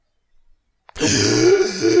Did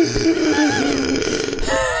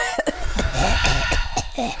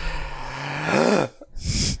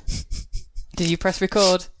you press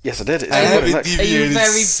record? Yes, I did. Are you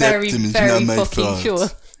very, very, very fucking sure?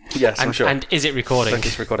 Yes, I'm sure. And is it recording? I think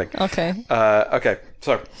it's recording. Okay. Okay,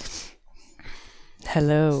 so...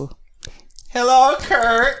 Hello. Hello,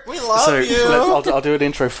 Kurt. We love you. I'll do an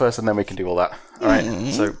intro first and then we can do all that. All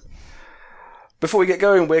right, so... Before we get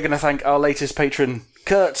going, we're going to thank our latest patron,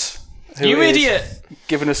 Kurt. You idiot!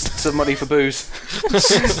 Giving us some money for booze.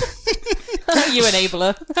 You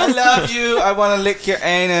enabler. I love you. I want to lick your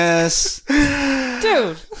anus.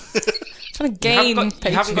 Dude. Trying to game.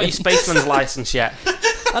 You haven't got your spaceman's license yet.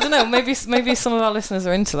 I don't know, maybe some of our listeners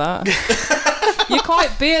are into that. You're quite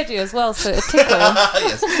beardy as well, so it'll tickle.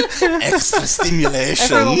 Yes. Extra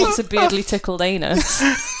stimulation. Everyone wants a beardly tickled anus.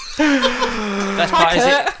 Best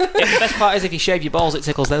part is if you shave your balls, it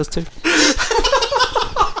tickles those too.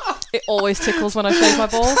 It always tickles when I shave my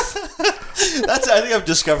balls. I think I've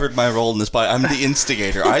discovered my role in this. I'm the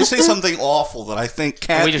instigator. I say something awful that I think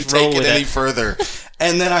can't be taken any further,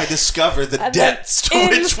 and then I discover the depths to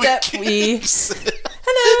which we can.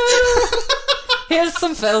 Hello. Here's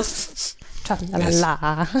some filth.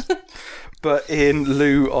 Tra-la-la-la. But in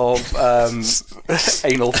lieu of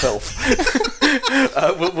anal filth,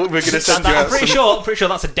 we're going to send you out. I'm pretty sure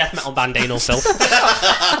that's a death metal band, Anal Filth.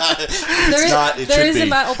 There is a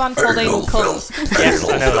metal band called Anal Cult. Yes,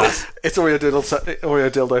 I know that. It's Oreo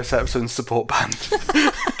Dildo Sepson's support band.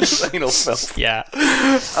 Anal Filth. Yeah.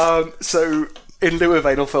 So, in lieu of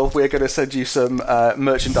Anal Filth, we're going to send you some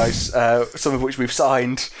merchandise, some of which we've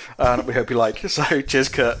signed, and we hope you like. So, cheers,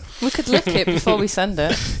 Kurt. We could lick it before we send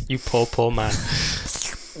it. You poor man.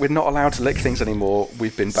 We're not allowed to lick things anymore.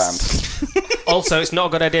 We've been banned. Also, it's not a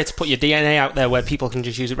good idea to put your DNA out there where people can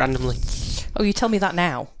just use it randomly. Oh, you tell me that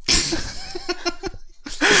now.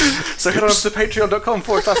 So head on over to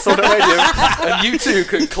patreon.com/Sword Art Radio, and you too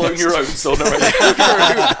can clone your own Sword Art Radio.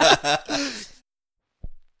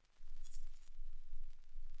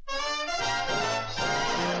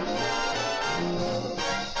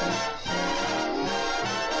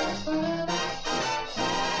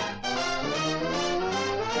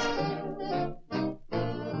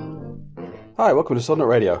 Hi, welcome to Sword Art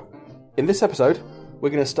Radio. In this episode,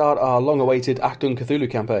 we're going to start our long-awaited Achtung Cthulhu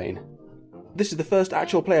campaign. This is the first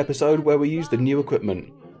actual play episode where we use the new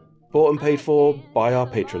equipment, bought and paid for by our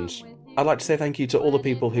patrons. I'd like to say thank you to all the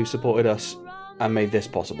people who supported us and made this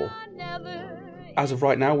possible. As of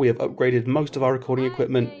right now, we have upgraded most of our recording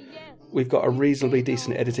equipment. We've got a reasonably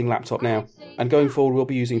decent editing laptop now, and going forward we'll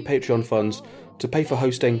be using Patreon funds to pay for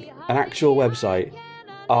hosting, an actual website,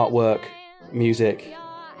 artwork, music,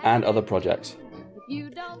 and other projects.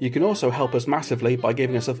 You can also help us massively by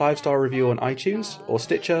giving us a 5-star review on iTunes or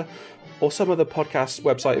Stitcher or some other podcast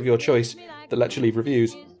website of your choice that lets you leave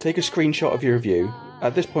reviews. Take a screenshot of your review.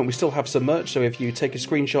 At this point we still have some merch, so if you take a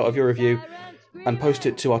screenshot of your review and post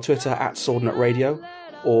it to our Twitter @SwordNutRadio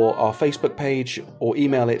or our Facebook page or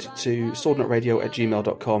email it to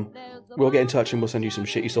swordnutradio@gmail.com, we'll get in touch and we'll send you some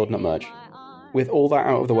shitty Sword Nut merch. With all that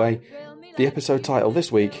out of the way, the episode title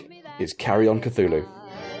this week is Carry On Cthulhu.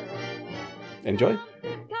 Enjoy.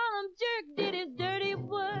 Column jerk did his dirty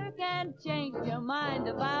work and changed your mind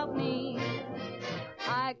about me.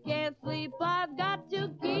 I can't sleep, I've got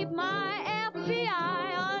to keep my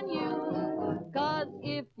FBI on you. 'Cause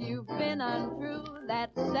if you've been untrue,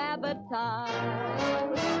 that's sabotage.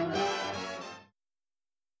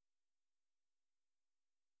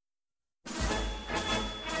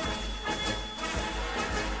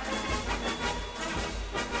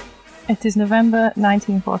 It is November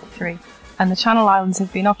 1943. And the Channel Islands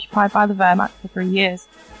have been occupied by the Wehrmacht for 3 years.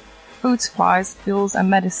 Food supplies, fuels and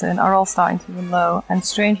medicine are all starting to run low, and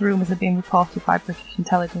strange rumours are being reported by British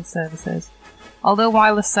intelligence services. Although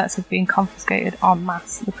wireless sets have been confiscated en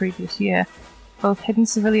masse the previous year, both hidden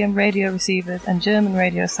civilian radio receivers and German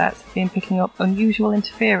radio sets have been picking up unusual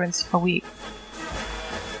interference for weeks.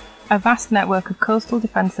 A vast network of coastal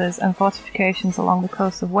defences and fortifications along the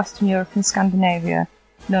coasts of Western Europe and Scandinavia,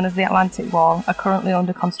 known as the Atlantic Wall, are currently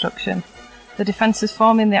under construction. The defences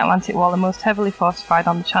forming the Atlantic Wall are most heavily fortified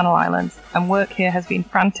on the Channel Islands, and work here has been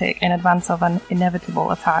frantic in advance of an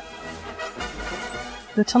inevitable attack.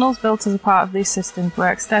 The tunnels built as a part of these systems were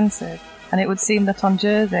extensive, and it would seem that on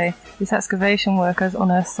Jersey, these excavation workers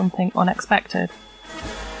unearthed something unexpected.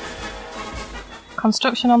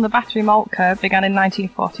 Construction on the Battery Moltke began in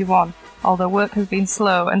 1941, although work has been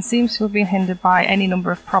slow and seems to have been hindered by any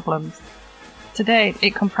number of problems. To date,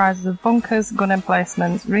 it comprises of bunkers, gun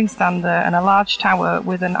emplacements, ring stander, and a large tower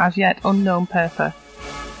with an as yet unknown purpose.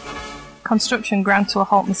 Construction ground to a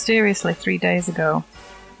halt mysteriously 3 days ago.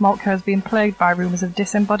 Maltka has been plagued by rumours of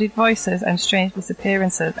disembodied voices and strange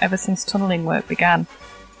disappearances ever since tunnelling work began.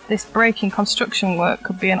 This break in construction work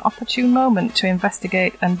could be an opportune moment to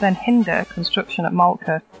investigate and then hinder construction at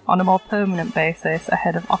Maltka on a more permanent basis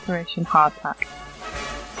ahead of Operation Hardtack.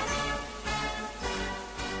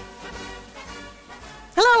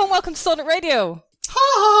 Hello and welcome to Sonnet Radio.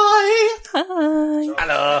 Hi! Hi.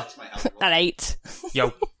 Hello. At 8.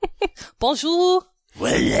 Yo. Bonjour.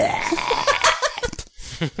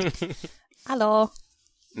 Hello.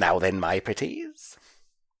 Now then, my pretties.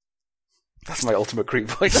 That's my ultimate creep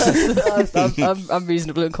voice. I'm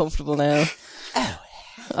reasonably uncomfortable now. Oh.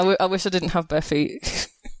 I wish I didn't have bare feet.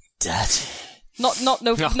 Dirty.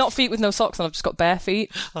 Not feet with no socks on. I've just got bare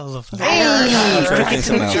feet. I love that.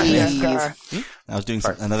 I was doing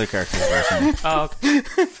another character version. Oh, okay.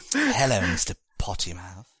 Hello, Mr.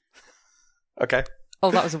 Pottymouth. Okay. Oh,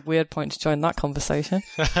 that was a weird point to join that conversation.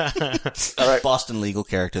 All right. Boston legal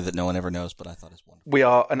character that no one ever knows, but I thought is wonderful. We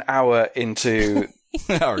are an hour into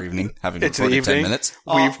our evening, having into recorded the evening. 10 minutes.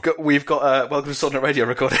 We've got Welcome to Sonnet Radio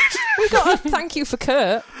recorded. We got a thank you for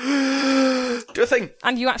Kurt. Do a thing.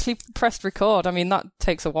 And you actually pressed record. I mean, that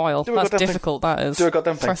takes a while. Do a That's goddamn difficult, that is. Do a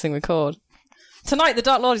goddamn thing. Pressing record. Tonight, the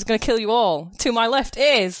Dark Lord is going to kill you all. To my left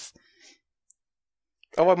is...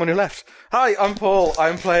 Oh, I'm on your left. Hi, I'm Paul.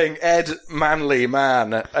 I'm playing Ed Manly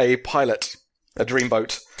Man, a pilot, a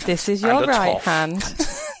dreamboat. This is your and a right toff. hand.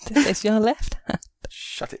 This is your left hand.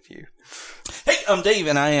 Shut it, you. Hey, I'm Dave,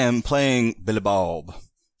 and I am playing Billy Bob,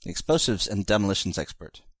 explosives and demolitions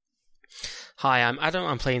expert. Hi, I'm Adam.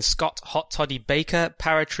 I'm playing Scott Hot Toddy Baker,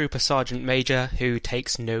 paratrooper sergeant major who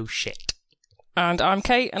takes no shit. And I'm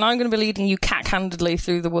Kate, and I'm going to be leading you cack-handedly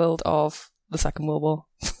through the world of the Second World War.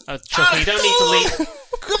 Trust me, you don't need to lead.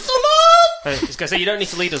 I was going to say, you don't need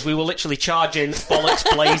to lead us. We will literally charge in, bollocks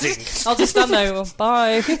blazing. I'll just stand there.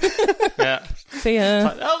 Bye. Yeah. See ya.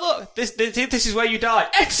 Like, oh look, this is where you die.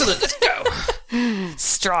 Excellent. Let's go.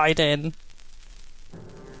 Stride in.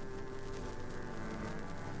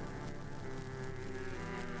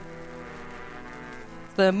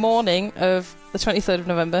 The morning of the 23rd of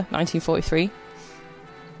November 1943,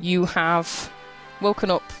 you have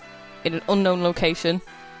woken up in an unknown location,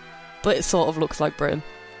 but it sort of looks like Britain.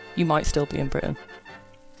 You might still be in Britain.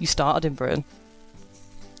 You started in Britain.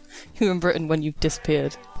 You were in Britain when you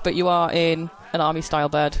disappeared, but you are in an army-style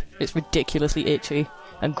bed. It's ridiculously itchy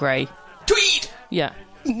and grey. Tweed! Yeah.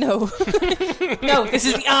 No. No, this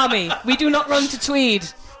is the army. We do not run to Tweed.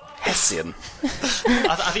 Hessian.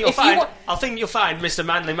 I think you'll find Mr.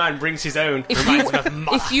 Manly Man brings his own.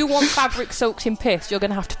 If you want fabric soaked in piss, you're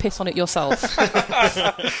going to have to piss on it yourself.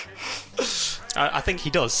 I think he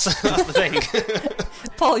does. That's the thing.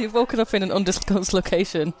 Paul, you've woken up in an undisclosed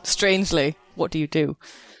location. Strangely, what do?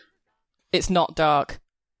 It's not dark.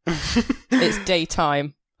 It's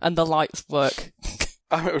daytime, and the lights work.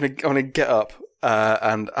 I'm going to get up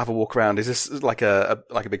and have a walk around. Is this like a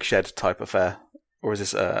big shed type affair? Or is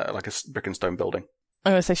this like a brick and stone building?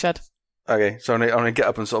 I'm going to say shed. Okay, so I'm going to get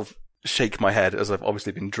up and sort of shake my head, as I've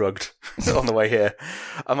obviously been drugged on the way here.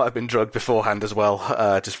 I might have been drugged beforehand as well,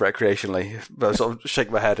 just recreationally. But I sort of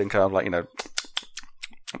shake my head and kind of like,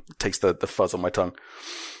 takes the fuzz on my tongue.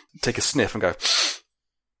 Take a sniff and go,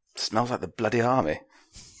 smells like the bloody army.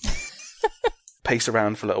 Pace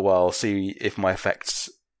around for a little while, see if my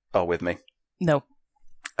effects are with me. No.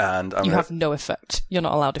 And you have no effect. You're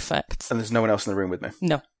not allowed effects. And there's no one else in the room with me?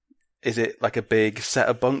 No. Is it like a big set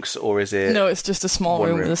of bunks, or is it... No, it's just a small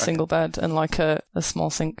room with a single bed and like a small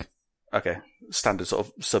sink. Okay. Standard sort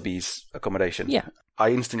of subbies accommodation. Yeah. I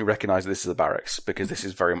instantly recognise this is a barracks, because this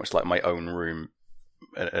is very much like my own room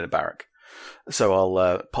in a barrack. So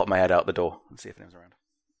I'll pop my head out the door and see if anyone's around.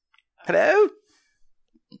 Hello?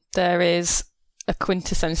 There is a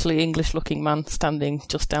quintessentially English-looking man standing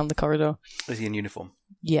just down the corridor. Is he in uniform?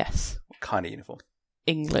 Yes. What kind of uniform?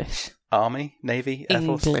 English. Army? Navy? Air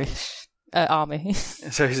Force? English. Army.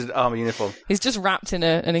 So he's an army uniform. He's just wrapped in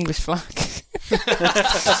an English flag.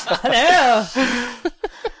 Hello!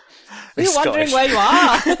 You're wondering where you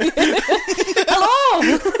are.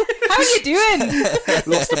 Hello! How are you doing?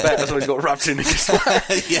 Lost a bet, that's why he's got wrapped in English flag.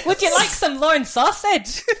 Yes. Would you like some Lorne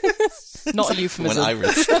sausage? Not a euphemism. When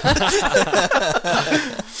Irish.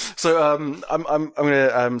 So I'm going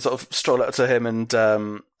to sort of stroll up to him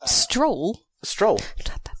and... Stroll? Stroll.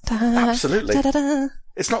 Absolutely.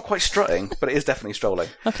 It's not quite strutting, but it is definitely strolling.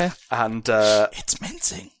 Okay. And it's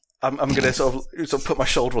mincing. I'm going to sort of put my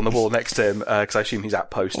shoulder on the wall next to him, because I assume he's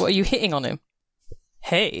at post. What, are you hitting on him?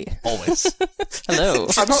 Hey. Always. Hello.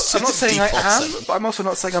 I'm not saying I am, but I'm also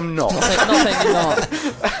not saying I'm not. Not saying you're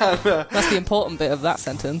not. That's the important bit of that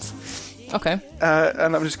sentence. Okay.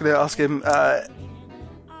 And I'm just going to ask him,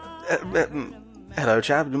 Hello,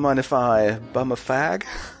 chap. Do you mind if I bum a fag?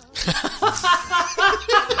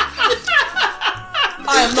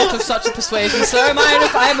 I am not of such a persuasion, sir.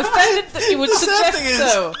 I am offended that you would suggest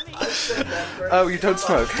so. Oh, you don't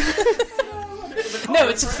smoke? No,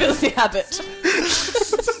 it's a filthy habit.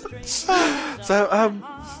 So,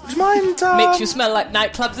 would you mind... Makes you smell like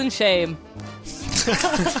nightclubs and shame.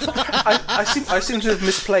 I seem to have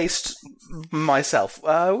misplaced myself.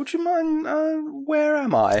 Would you mind, where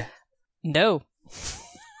am I? No.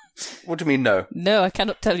 What do you mean, no? No, I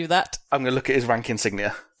cannot tell you that. I'm going to look at his rank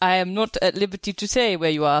insignia. I am not at liberty to say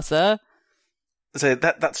where you are, sir. So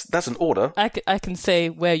that's an order. I can say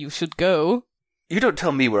where you should go. You don't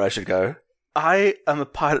tell me where I should go. I am a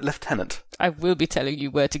pilot lieutenant. I will be telling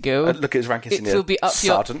you where to go. Look at his rank insignia. It will be up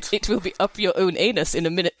Sergeant. It will be up your own anus in a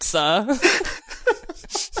minute, sir.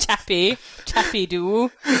 Chappy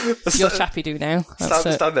do. You're chappy do now.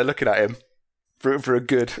 Stand there looking at him for a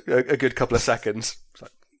good couple of seconds.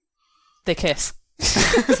 They kiss.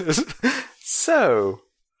 So,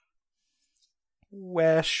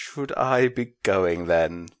 where should I be going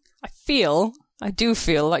then? I do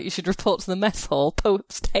feel like you should report to the mess hall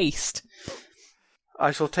post haste.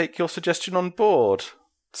 I shall take your suggestion on board,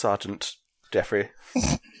 Sergeant Jeffrey.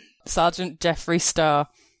 Sergeant Jeffrey Starr.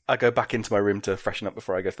 I go back into my room to freshen up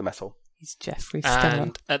before I go to the mess hall. He's Jeffrey Starr.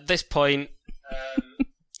 And at this point,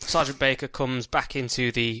 Sergeant Baker comes back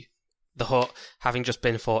into the hut, having just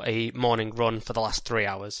been for a morning run for the last 3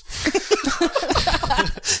 hours.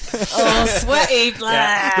 Oh, sweaty blood!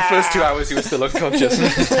 Yeah, the first 2 hours he was still unconscious.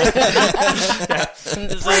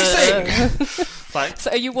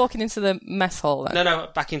 So are you walking into the mess hall then? No,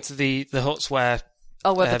 back into the huts where...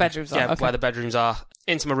 Oh, where the bedrooms are. Yeah, okay. where the bedrooms are.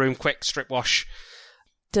 Into my room, quick, strip wash.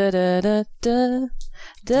 Humming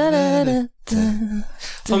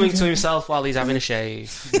to himself while he's having a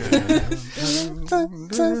shave.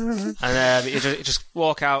 And you just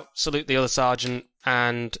walk out, salute the other sergeant,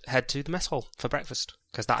 and head to the mess hall for breakfast,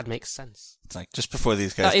 because that'd make sense. It's like, just before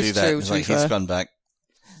these guys do that, it's like, he's gone back.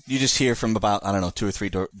 You just hear from about, 2 or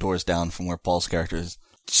 3 doors down from where Paul's character is.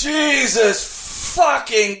 Jesus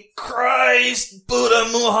fucking Christ, Buddha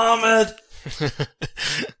Muhammad!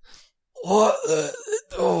 What the...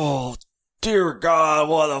 Oh, dear God,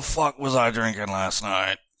 what the fuck was I drinking last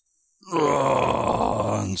night?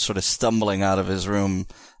 And sort of stumbling out of his room,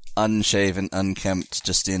 unshaven, unkempt,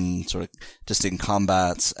 just in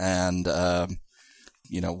combats and,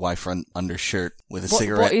 Y-front undershirt with a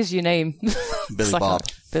cigarette. What is your name? Billy Bob.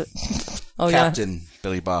 Captain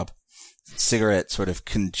Billy Bob. Cigarette sort of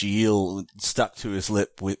stuck to his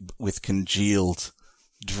lip with congealed,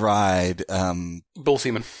 dried, bull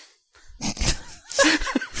semen.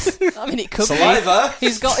 I mean, it could saliva. Be.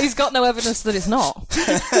 He's got no evidence that it's not.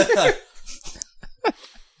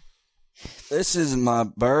 This isn't my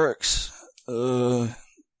barracks. Yeah,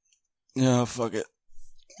 fuck it.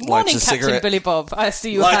 Morning, Captain Billy Bob. I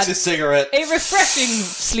see you Lights had a cigarette. A refreshing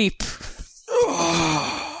sleep.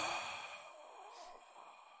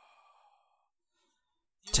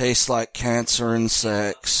 Tastes like cancer and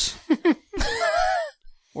sex.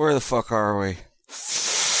 Where the fuck are we?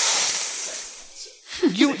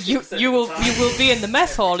 You will be in the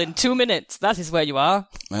mess hall in 2 minutes. That is where you are.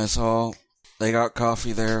 Mess hall. They got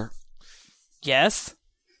coffee there. Yes.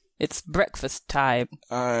 It's breakfast time.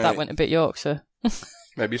 That went a bit Yorkshire.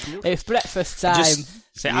 Maybe it's from Yorkshire. It's breakfast time.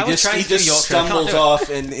 He just stumbles off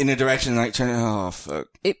in a direction like turning. Oh fuck!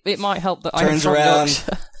 It might help that turns I'm from around.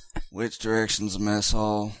 Yorkshire. Which direction's the mess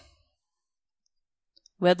hall?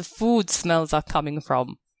 Where the food smells are coming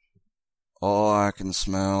from. All I can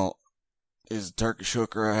smell is Turkish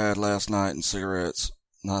hooker I had last night and cigarettes.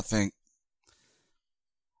 And I think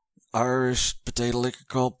Irish potato liquor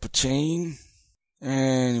called poutine.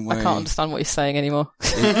 Anyway, I can't understand what you're saying anymore.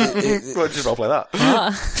 Well, just roll play that.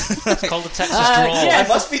 It's called the Texas drawl. Yes. I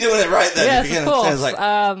must be doing it right then. Yes, of course.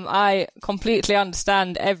 I completely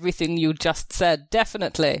understand everything you just said.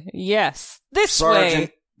 Definitely. Yes. This Sergeant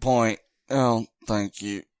way. Point. Oh, thank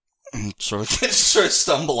you. Sort of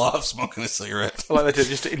stumble off smoking a cigarette. I like that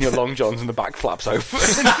just in your long johns and the back flaps open.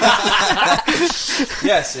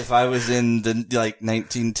 Yes, if I was in the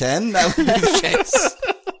 1910, that would be the case.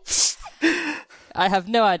 I have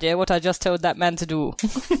no idea what I just told that man to do.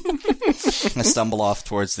 I stumble off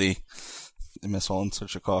towards the mess hall in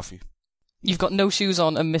search of coffee. You've got no shoes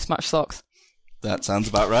on and mismatched socks. That sounds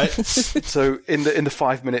about right. So in the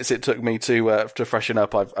 5 minutes it took me to freshen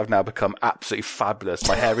up, I've now become absolutely fabulous.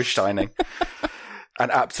 My hair is shining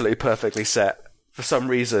and absolutely perfectly set. For some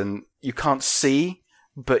reason, you can't see,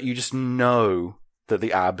 but you just know that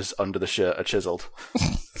the abs under the shirt are chiseled.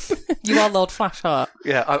 You are Lord Flashheart.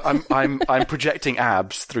 Yeah, I'm projecting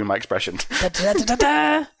abs through my expression.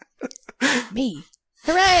 Me.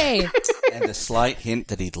 Hooray! And a slight hint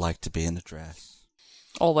that he'd like to be in a dress.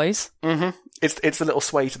 Always. Mm-hmm. It's the little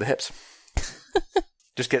sway to the hips.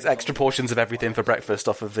 Just gets extra portions of everything for breakfast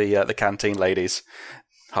off of the canteen ladies.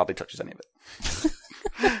 Hardly touches any of it.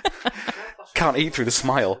 Can't eat through the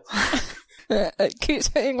smile. It keeps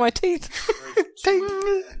hitting my teeth. Ding,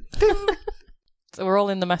 ding. So we're all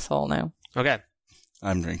in the mess hall now. Okay.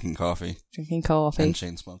 I'm drinking coffee. Drinking coffee. And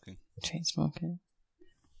chain smoking. Chain smoking.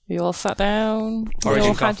 You all sat down. Porridge you all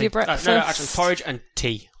and coffee. had your breakfast. No, actually, porridge and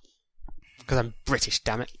tea. Because I'm British,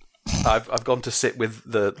 damn it. I've gone to sit with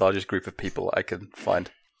the largest group of people I can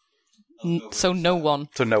find. So no one.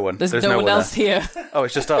 So no one. There's no one else here. Oh,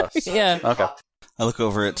 it's just us? Yeah. Okay. I look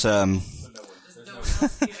over at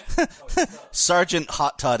Sergeant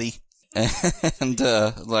Hot Toddy, and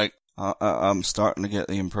I'm starting to get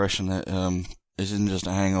the impression that this isn't just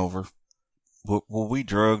a hangover. Were we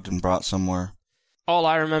drugged and brought somewhere? All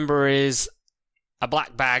I remember is a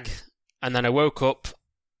black bag, and then I woke up,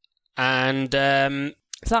 and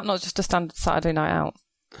Is that not just a standard Saturday night out?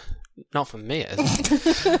 not for me. It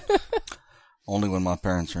isn't. Only when my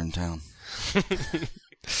parents are in town.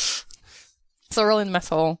 So we're all in the mess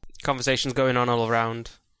hall. Conversations going on all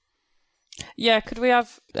around. Yeah, could we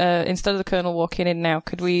have, instead of the Colonel walking in now,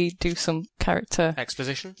 could we do some character...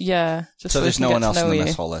 Exposition? Yeah. Just So we there's can no get one to else know in the you.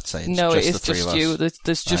 mess hall, let's say. It's No, just it the is three just of you. us.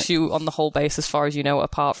 There's just you on the whole base as far as you know,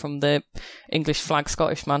 apart from the English flag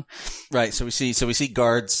Scottish man. Right, so we see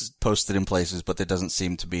guards posted in places, but there doesn't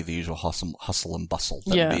seem to be the usual hustle and bustle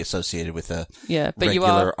that would be associated with a but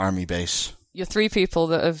regular army base. You're three people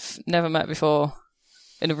that have never met before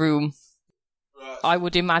in a room. I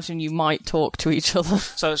would imagine you might talk to each other.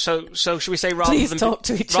 So should we say rather Please than talk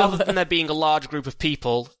to each rather other. than there being a large group of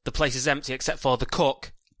people, the place is empty except for the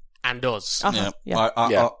cook and us. Uh-huh. Yeah.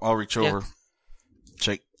 Yeah. I'll reach over,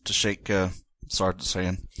 shake Sergeant's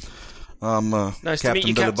hand. I'm Nice Captain to meet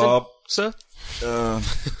you, Billy Captain. Bob, Sir?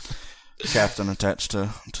 Captain attached to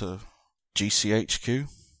GCHQ,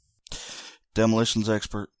 demolitions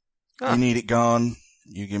expert. Ah. You need it gone.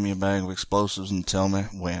 You give me a bag of explosives and tell me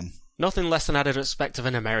when. Nothing less than I'd expect of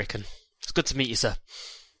an American. It's good to meet you, sir.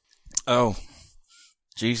 Oh,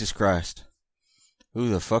 Jesus Christ. Who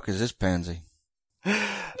the fuck is this pansy?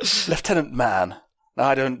 Lieutenant Mann. Now,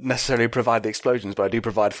 I don't necessarily provide the explosions, but I do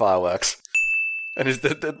provide fireworks. And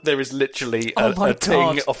there is literally a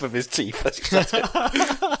ting off of his teeth as he says it.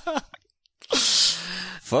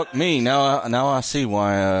 Fuck me. Now I see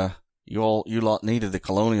why you lot needed the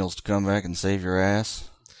colonials to come back and save your ass.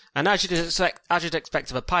 And as you'd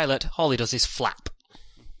expect of a pilot, all he does is flap.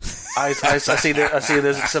 I see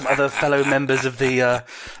there's some other fellow members of the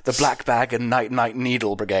Black Bag and Night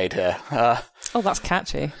Needle Brigade here. Oh, that's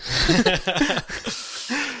catchy.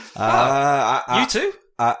 You too?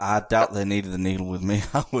 I doubt they needed the needle with me.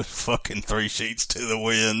 I was fucking 3 sheets to the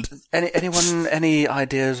wind. Anyone, any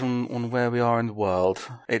ideas on where we are in the world?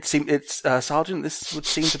 It's Sergeant, this would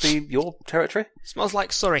seem to be your territory? Smells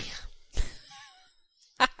like Surrey.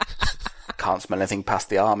 Can't smell anything past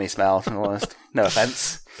the army smell, to be honest. No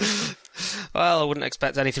offence. Well, I wouldn't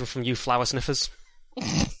expect anything from you flower sniffers.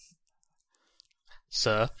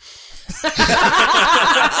 Sir.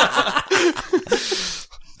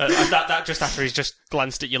 That just after he's just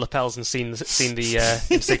glanced at your lapels and seen the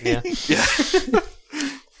insignia. Yeah.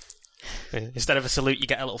 Instead of a salute, you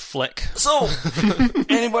get a little flick. So,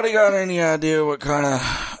 anybody got any idea what kind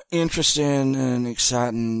of interesting and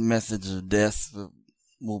exciting methods of death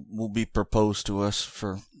will be proposed to us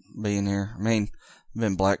for being here? I mean, I've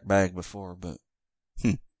been black bag before, but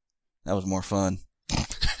that was more fun.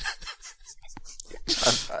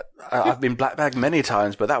 I've been black bag many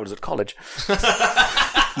times, but that was at college.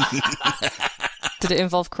 Did it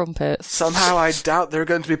involve crumpets? Somehow I doubt there are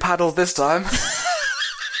going to be paddles this time.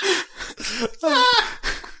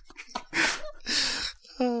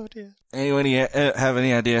 Oh dear. Anybody have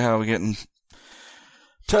any idea how we get in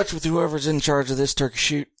touch with whoever's in charge of this turkey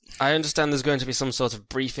shoot? I understand there's going to be some sort of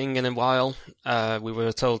briefing in a while. We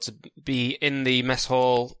were told to be in the mess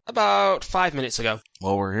hall about 5 minutes ago.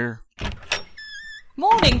 Well, we're here.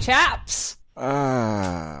 Morning, chaps!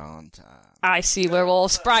 On time. I see we're all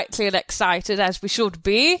sprightly and excited, as we should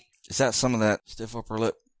be. Is that some of that stiff upper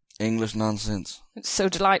lip English nonsense? It's so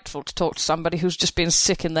delightful to talk to somebody who's just been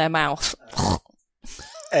sick in their mouth.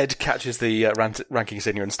 Ed catches the ranking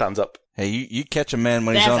senior and stands up. Hey, you catch a man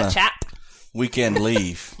when There's he's on a chap. weekend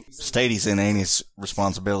leave. Stady's in ain't his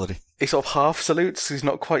responsibility. He sort of half salutes. He's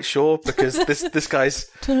not quite sure because this guy's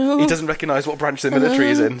he doesn't recognise what branch of the military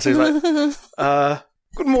he's in. So he's like,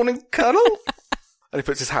 "Good morning, Colonel. And he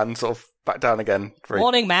puts his hand sort of back down again.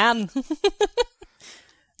 Morning, man.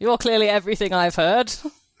 You're clearly everything I've heard.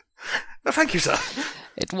 No, thank you, sir.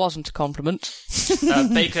 It wasn't a compliment.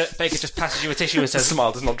 Baker just passes you a tissue and says, the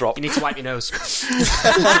smile does not drop. You need to wipe your nose.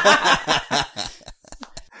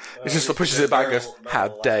 He just pushes it back and goes, how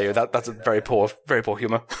dare you? That's a very poor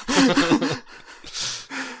humour.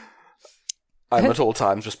 I'm at all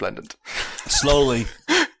times resplendent. Slowly.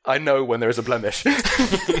 I know when there is a blemish.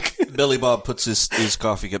 Billy Bob puts his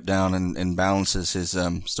coffee cup down and balances his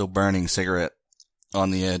still burning cigarette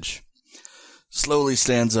on the edge. Slowly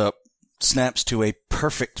stands up, snaps to a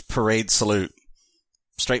perfect parade salute.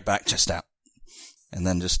 Straight back, chest out. And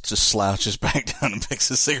then just slouches back down and picks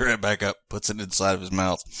his cigarette back up, puts it inside of his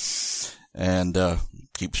mouth, and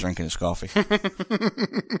keeps drinking his coffee.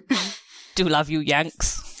 Do love you,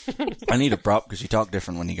 Yanks. I need a prop because you talk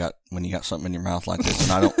different when you got something in your mouth like this,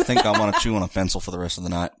 and I don't think I want to chew on a pencil for the rest of the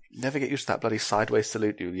night. Never get used to that bloody sideways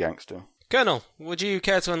salute you Yanks do. Colonel, would you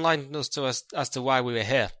care to enlighten us as to why we were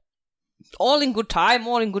here? All in good time,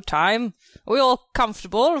 all in good time. Are we all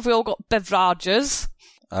comfortable? Have we all got beverages?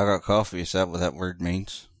 I got coffee, is that what that word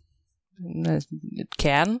means? It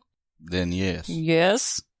can. Then yes.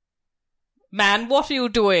 Yes. Man, what are you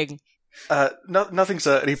doing? Nothing,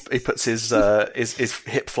 sir. And he puts his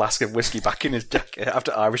hip flask of whiskey back in his jacket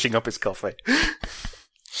after Irishing up his coffee.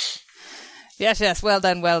 Yes, well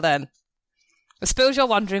then. I suppose you're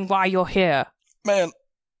wondering why you're here. Man,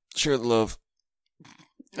 sure the love.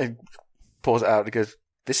 He pours it out and goes,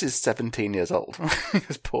 this is 17 years old.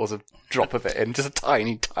 Just pours a drop of it in, just a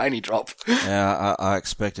tiny, tiny drop. Yeah, I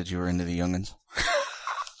expected you were into the young'uns.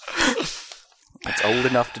 It's old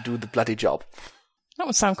enough to do the bloody job. That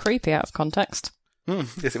would sound creepy out of context.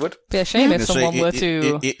 Yes, it would. Be a shame if someone were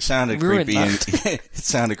to. It sounded ruin creepy. that. It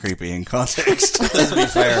sounded creepy in context. Let's be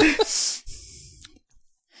fair.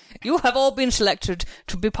 You have all been selected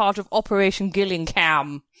to be part of Operation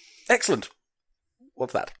Gillingham. Excellent.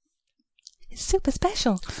 What's that? It's super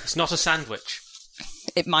special. It's not a sandwich.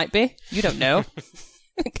 It might be. You don't know.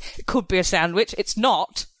 It could be a sandwich. It's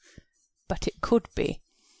not. But it could be.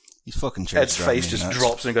 He's fucking Ed's face just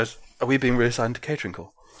drops and he goes, are we being reassigned to catering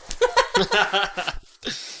call?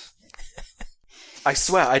 I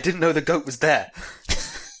swear, I didn't know the goat was there.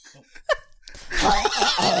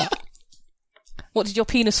 What, did your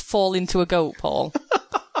penis fall into a goat, Paul?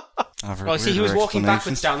 Well, see, he was walking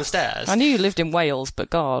backwards down the stairs. I knew you lived in Wales, but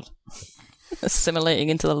God. Assimilating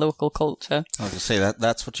into the local culture. I was going to say,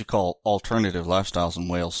 that's what you call alternative lifestyles in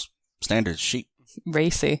Wales. Standard sheep.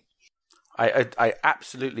 Racy. I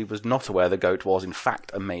absolutely was not aware the goat was, in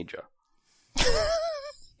fact, a major.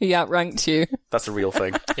 He outranked you. That's a real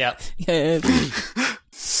thing. Yeah. Yeah.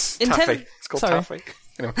 Taffy. It's called Taffy.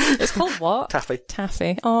 Anyway. It's called what? Taffy.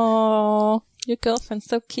 Taffy. Oh, your girlfriend's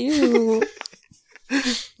so cute.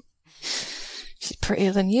 She's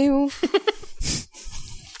prettier than you.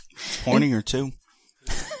 Horny or two.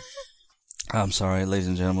 I'm sorry, ladies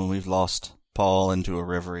and gentlemen, we've lost Paul into a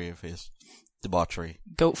reverie of his debauchery.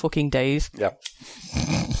 Goat fucking days. Yeah.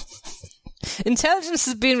 Intelligence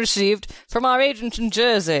has been received from our agent in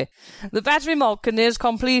Jersey. The battery Malka nears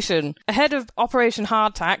completion. Ahead of Operation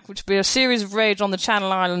Hardtack, which will be a series of raids on the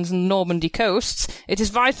Channel Islands and Normandy coasts, it is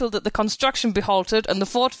vital that the construction be halted and the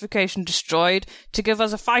fortification destroyed to give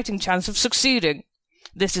us a fighting chance of succeeding.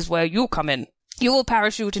 This is where you come in. You will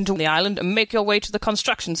parachute into the island and make your way to the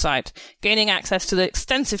construction site, gaining access to the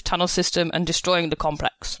extensive tunnel system and destroying the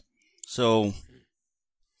complex. So,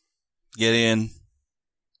 get in,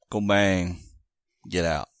 go bang, get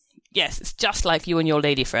out. Yes, it's just like you and your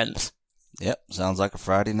lady friends. Yep, sounds like a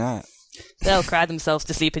Friday night. They'll cry themselves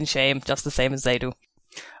to sleep in shame, just the same as they do.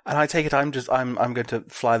 And I take it I'm going to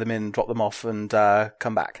fly them in, drop them off, and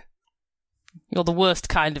come back. You're the worst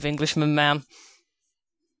kind of Englishman, ma'am.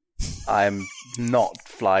 I'm not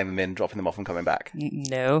flying them in, dropping them off, and coming back.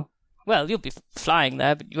 No. Well, you'll be flying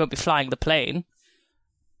there, but you won't be flying the plane.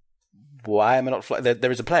 Why am I not flying?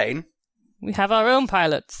 There is a plane. We have our own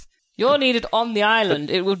pilots. You're needed on the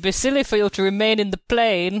island. It would be silly for you to remain in the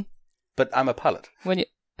plane. But I'm a pilot.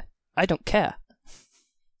 I don't care.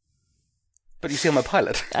 But you see, I'm a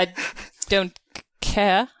pilot. I don't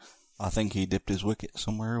care. I think he dipped his wicket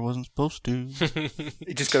somewhere he wasn't supposed to.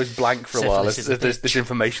 It just goes blank for a while as this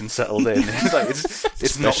information settled in. It's like it's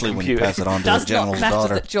especially not when you pass it on to Does the general's not matter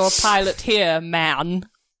daughter. that you're a pilot here, man.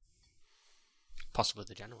 Possibly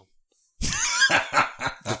the general.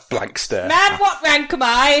 Blank stare. Man, what rank am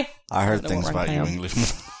I? I heard things what about rank you, I am. Englishman.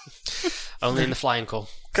 Only in the flying call.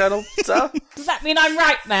 Colonel, sir? Does that mean I'm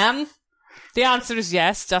right, man? The answer is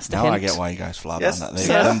yes, just a Now hint. I get why you guys fly Yes, by night.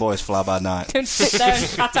 sir. Them boys fly by night. Don't sit there and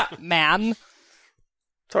shut up, man.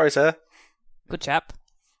 Sorry, sir. Good chap.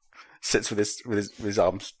 Sits with his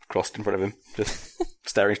arms crossed in front of him, just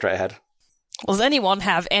staring straight ahead. Does anyone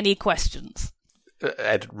have any questions?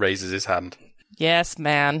 Ed raises his hand. Yes,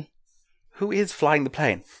 man. Who is flying the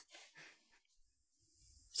plane?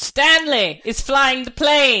 Stanley is flying the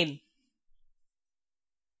plane!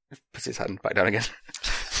 Puts his hand back down again.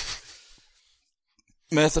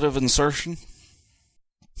 Method of insertion?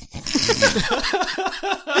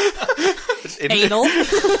 Anal.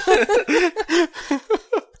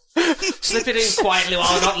 Slip it in quietly while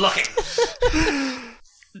I'm not looking.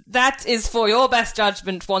 That is for your best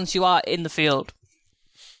judgment once you are in the field.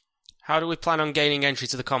 How do we plan on gaining entry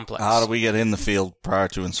to the complex? How do we get in the field prior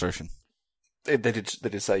to insertion? They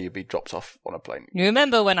did say you'd be dropped off on a plane. You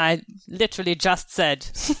remember when I literally just said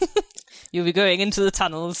you'll be going into the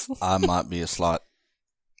tunnels? I might be a slight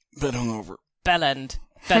bit hungover. Bellend.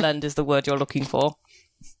 Bellend is the word you're looking for.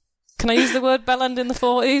 Can I use the word bellend in the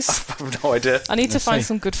 40s? I have no idea. I need to find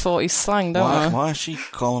some good 40s slang, don't I? Why is she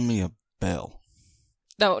calling me a bell?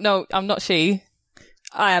 No, I'm not she.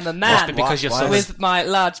 I am a man. Must be because you're with my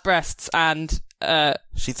large breasts and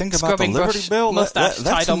she think about the Liberty Bell mustache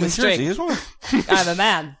that's tied on in New with string. Jersey as well. I'm a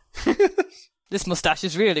man. This mustache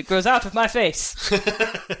is real. It grows out of my face.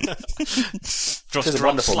 Just a drops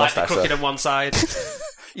wonderful slightly mustache, crooked sir. on one side.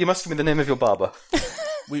 You must give me the name of your barber.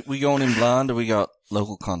 We going in blind, or we got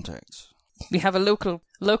local contacts? We have a local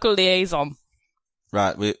liaison.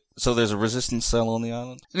 Right. So there's a resistance cell on the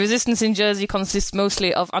island? Resistance in Jersey consists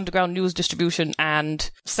mostly of underground news distribution and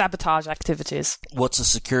sabotage activities. What's the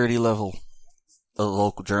security level of the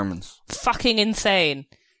local Germans? Fucking insane.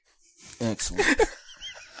 Excellent.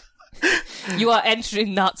 You are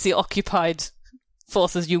entering Nazi-occupied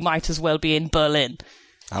forces. You might as well be in Berlin.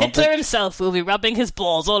 Hitler himself will be rubbing his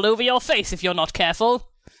balls all over your face if you're not careful.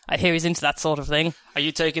 I hear he's into that sort of thing. Are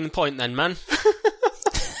you taking the point then, man?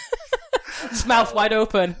 His mouth wide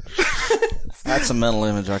open. That's a mental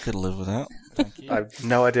image I could live without. Thank you. I have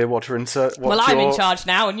no idea what to insert. Well, I'm in charge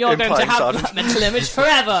now, and you're going to have Sergeant. that mental image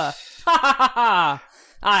forever. Ha ha ha ha!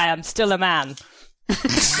 I am still a man.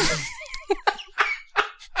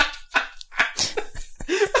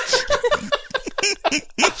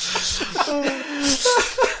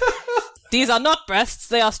 These are not breasts,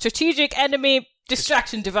 they are strategic enemy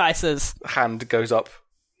distraction devices. Hand goes up.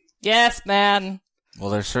 Yes, man. Well,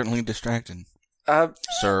 they're certainly distracting.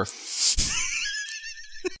 Sir.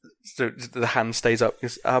 So the hand stays up.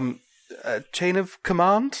 Goes, chain of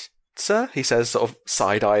command, sir? He says, sort of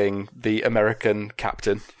side-eyeing the American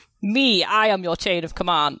captain. Me, I am your chain of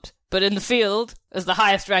command. But in the field, as the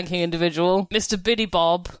highest-ranking individual, Mr. Biddy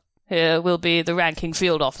Bob here will be the ranking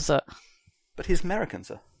field officer. But he's American,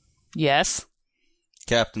 sir. Yes.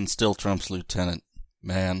 Captain still trumps lieutenant.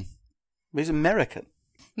 Man. He's American.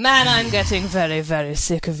 Man, I'm getting very, very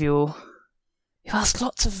sick of you. You ask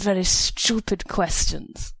lots of very stupid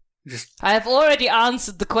questions. I have already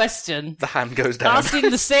answered the question. The hand goes down. Asking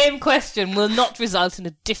the same question will not result in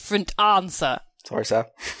a different answer. Sorry, sir.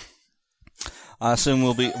 I assume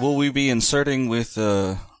will we be inserting with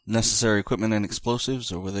necessary equipment and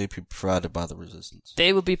explosives, or will they be provided by the Resistance?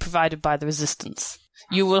 They will be provided by the Resistance.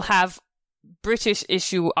 You will have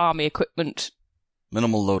British-issue army equipment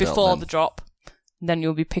minimal loadout before the drop. Then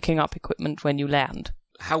you'll be picking up equipment when you land.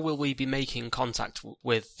 How will we be making contact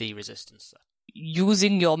with the Resistance, sir?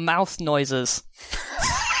 Using your mouth noises.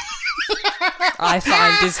 I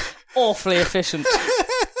find is awfully efficient.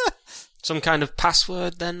 Some kind of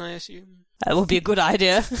password, then, I assume? That would be a good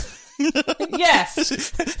idea. Yes!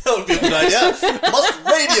 That would be a good idea.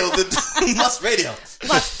 Must radio.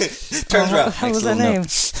 Turns around. What was her name?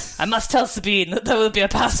 I must tell Sabine that there will be a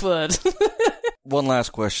password. One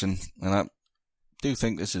last question, and I do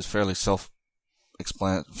think this is fairly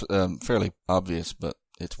fairly obvious, but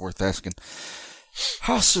it's worth asking.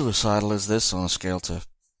 How suicidal is this on a scale to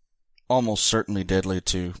almost certainly deadly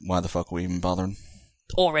to why the fuck are we even bothering?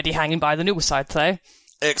 Already hanging by the news, I'd say.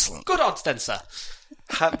 Excellent. Good odds then, sir.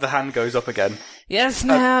 The hand goes up again. Yes,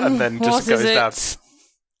 ma'am. And then just What goes is down. it?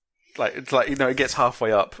 It's like, it gets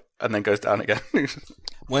halfway up and then goes down again.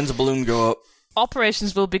 When's the balloon go up?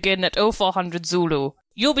 Operations will begin at 0400 Zulu.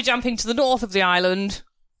 You'll be jumping to the north of the island,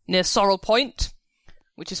 near Sorrel Point,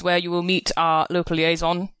 which is where you will meet our local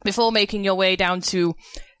liaison, before making your way down to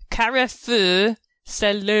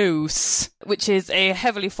Carrefour-Selos, which is a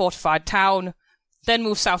heavily fortified town. Then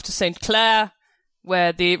move south to St. Clair,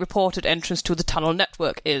 where the reported entrance to the tunnel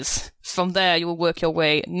network is. From there, you will work your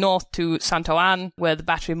way north to Santo Ann, where the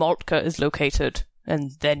battery Moltke is located,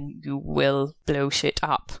 and then you will blow shit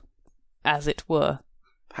up, as it were.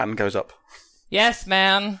 Hand goes up. Yes,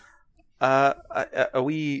 man. Are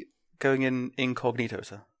we going in incognito,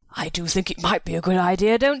 sir? I do think it might be a good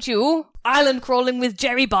idea, don't you? Island crawling with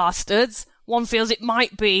Jerry bastards. One feels it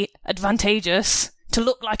might be advantageous to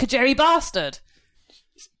look like a Jerry bastard.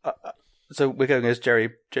 So we're going as Jerry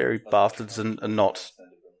bastards and not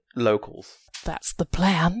locals. That's the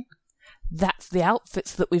plan. That's the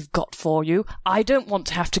outfits that we've got for you. I don't want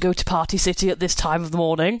to have to go to Party City at this time of the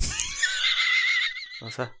morning.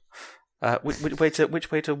 What's that? Which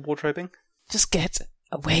way to wardrobing? Just get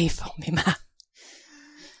away from me, man.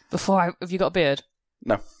 Have you got a beard?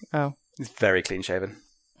 No. Oh. He's very clean shaven.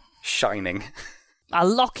 Shining.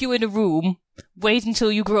 I'll lock you in a room, wait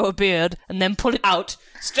until you grow a beard, and then pull it out,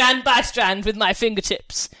 strand by strand, with my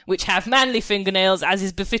fingertips, which have manly fingernails, as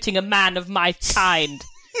is befitting a man of my kind.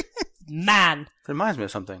 Man. It reminds me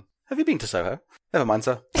of something. Have you been to Soho? Never mind,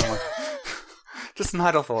 sir. Never mind. Just an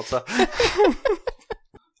idle thought, sir.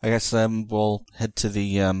 I guess we'll head to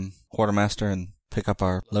the quartermaster and pick up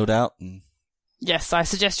our loadout. And yes, I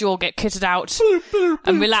suggest you all get kitted out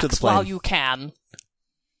and relax while you can.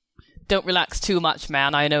 Don't relax too much,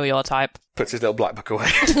 man. I know your type. Puts his little black book away.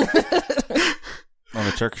 On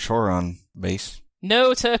the Turkish whore on base.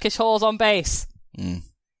 No Turkish whores on base.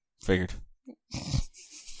 Figured.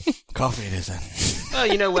 Coffee it is then. Well,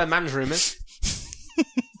 you know where man's room is.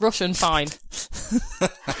 Russian, fine.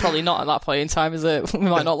 Probably not at that point in time, is it? We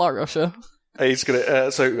might not like Russia. He's gonna.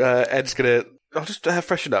 Ed's gonna. I'll just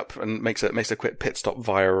freshen up and makes a quick pit stop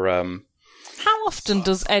via. How often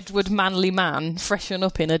does Edward Manly Man freshen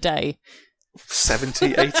up in a day?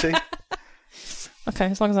 70, 80. Okay,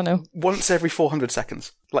 as long as I know. Once every 400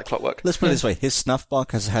 seconds, like clockwork. Let's put it this way: his snuff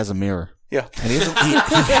box has a mirror. Yeah, and he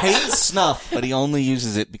hates snuff, but he only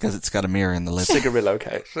uses it because it's got a mirror in the lid. Cigarillo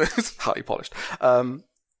case, it's highly polished.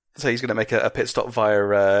 So he's going to make a pit stop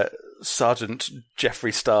via Sergeant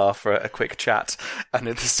Jeffrey Star for a quick chat, and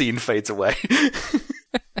then the scene fades away.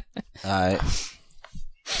 I'm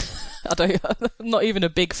not even a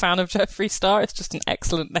big fan of Jeffree Star. It's just an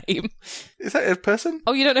excellent name. Is that a person?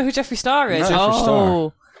 Oh, you don't know who Jeffree Star is? No.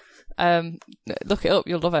 Jeffree Star. Look it up.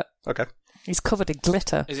 You'll love it. Okay. He's covered in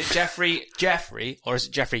glitter. Is it Jeffrey, or is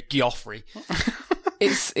it Jeffrey Geoffrey?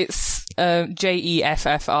 It's Jeffr.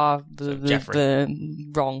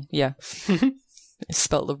 The wrong. Yeah. It's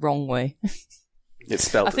spelled the wrong way. It's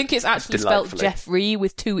spelled. I think it's actually spelled Jeffrey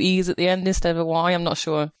with 2 E's at the end instead of a Y. I'm not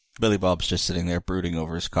sure. Billy Bob's just sitting there brooding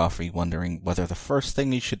over his coffee, wondering whether the first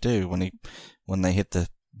thing he should do when they hit the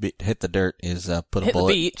dirt is put a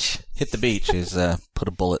bullet. Hit the beach is put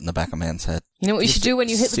a bullet in the back of a man's head. You know what you should do when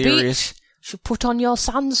you hit the beach? You should put on your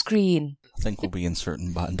sunscreen. I think we'll be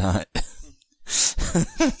inserting by night.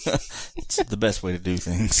 It's the best way to do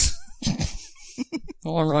things.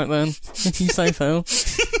 All right then, if you say so.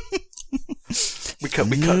 We cut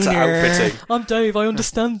to outfitting. I'm Dave. I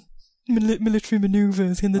understand military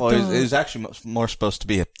manoeuvres in the dark. It was actually more supposed to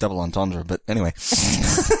be a double entendre, but anyway.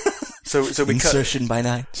 So we insertion by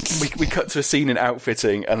night. We cut to a scene in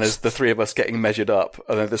outfitting, and there's the three of us getting measured up,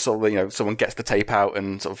 and then there's sort of someone gets the tape out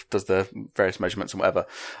and sort of does the various measurements and whatever,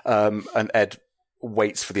 and Ed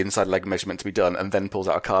waits for the inside leg measurement to be done, and then pulls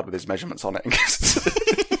out a card with his measurements on it.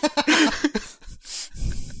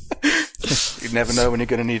 You never know when you're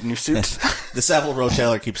going to need a new suit. The Savile Row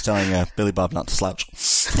tailor keeps telling Billy Bob not to slouch.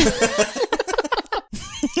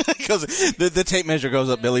 Because the tape measure goes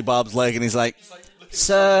up Billy Bob's leg, and he's like,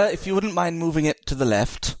 "Sir, if you wouldn't mind moving it to the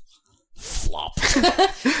left." Flop.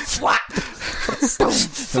 Flop.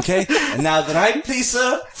 Okay, and now the right, please,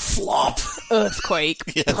 sir. Flop. Earthquake.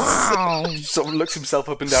 Yes. Someone looks himself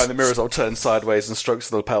up and down in the mirror, sort of turns sideways and strokes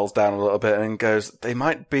the lapels down a little bit and goes, "They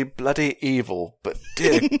might be bloody evil, but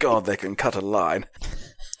dear God, they can cut a line."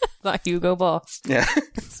 That Hugo Boss. Yeah.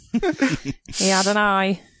 He had an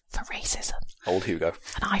eye for racism. Old Hugo.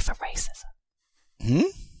 An eye for racism.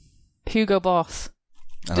 Hugo Boss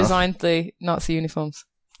designed the Nazi uniforms.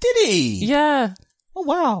 Did he? Yeah. Oh,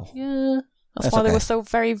 wow. Yeah. That's why they were so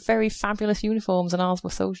very, very fabulous uniforms, and ours were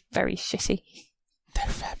so very shitty. They're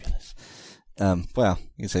fabulous. Well,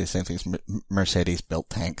 you can say the same thing as Mercedes built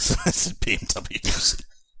tanks. This is BMWs.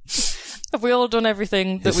 Have we all done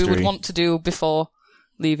everything that we would want to do before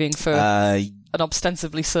leaving for an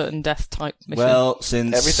ostensibly certain death type mission? Well,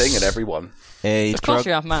 since everything and everyone. A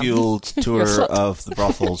truck-fueled tour of the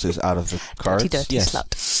brothels is out of the cards. Dirty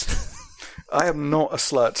slut. I am not a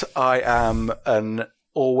slut. I am an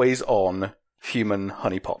always-on human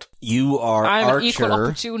honeypot. You are I'm Archer. An equal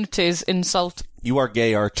opportunities insult. You are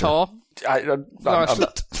gay Archer. I'm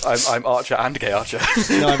Archer and gay Archer.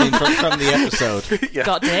 No, I mean from the episode. Yeah.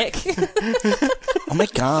 Got dick. Oh my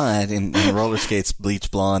God! In roller skates,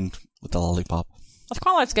 bleach blonde with the lollipop. I'd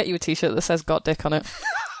quite like to get you a T-shirt that says "Got dick" on it.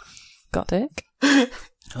 Got dick.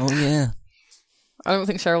 Oh yeah. I don't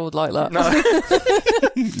think Cheryl would like that. No.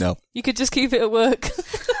 No. You could just keep it at work.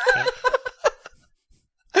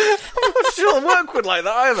 I'm not sure work would like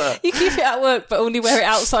that either. You keep it at work, but only wear it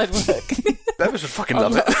outside work. Bevis would fucking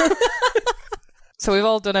love it. So we've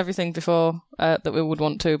all done everything before that we would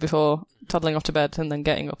want to before toddling off to bed and then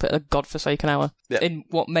getting up at a godforsaken hour in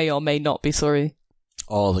what may or may not be Surrey.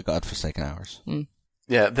 All the godforsaken hours. Mm.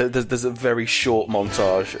 Yeah, there's a very short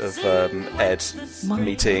montage of Ed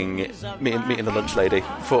meeting the lunch lady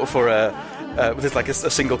for there's like a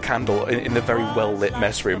single candle in the very well lit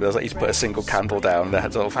mess room. There's like he's put a single candle down.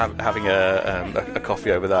 They're sort of having a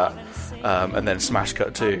coffee over that, and then smash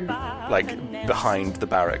cut to like behind the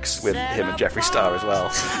barracks with him and Jeffree Star as well.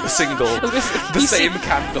 The same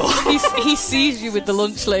candle. He sees you with the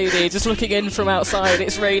lunch lady just looking in from outside.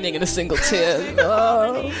 It's raining and a single tear.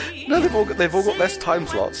 Oh. No, they've all got their time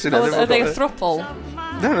slots. You know, are they a throuple?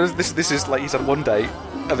 No, this is like he's had one date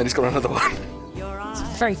and then he's got another one. It's a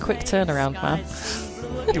very quick turnaround, man.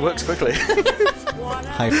 He works quickly.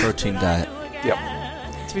 High protein diet. Yep.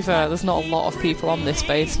 To be fair, there's not a lot of people on this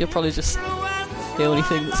base. You're probably just the only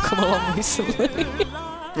thing that's come along recently.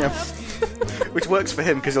 Yeah. Which works for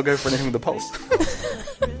him because he'll go for anything with a pulse.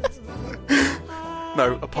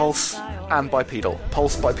 No, a pulse and bipedal.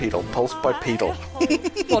 Pulse bipedal. Pulse bipedal.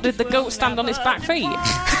 What, did the goat stand on its back feet?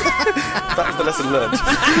 That was the lesson learned.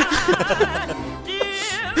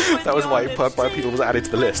 That was why bipedal was added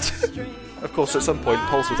to the list. Of course, at some point,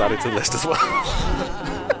 pulse was added to the list as well.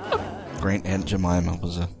 Great Aunt Jemima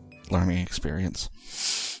was a learning experience.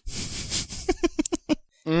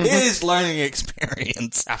 His learning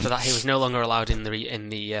experience. After that, he was no longer allowed in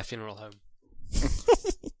the funeral home.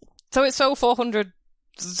 So it's 0400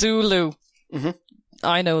 Zulu. Mm-hmm.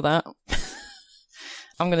 I know that.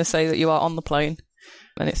 I'm going to say that you are on the plane,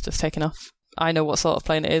 and it's just taking off. I know what sort of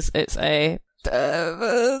plane it is. It's a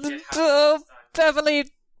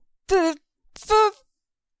Beverly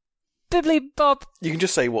Bibbly Bob. You can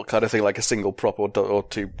just say what kind of thing, like a single prop or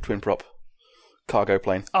two twin prop cargo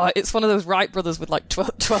plane. Oh, it's one of those Wright brothers with like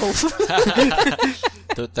 12.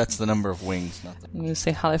 That's the number of wings, not the... I'm going to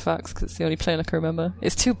say Halifax because it's the only plane I can remember.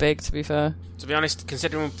 It's too big, to be fair. To be honest,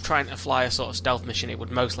 considering we're trying to fly a sort of stealth mission, it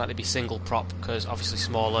would most likely be single prop because obviously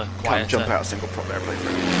smaller, quieter. Can't jump out a single prop airplane.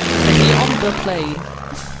 If you're on the plane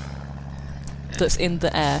that's in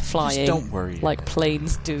the air flying, just don't worry like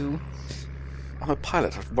planes do. I'm a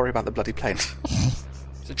pilot. I worry about the bloody plane.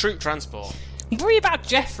 It's a troop transport. Worry about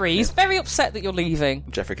Jeffrey. He's very upset that you're leaving.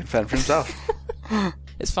 Jeffrey can fend for himself.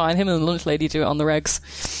 It's fine. Him and the lunch lady do it on the regs.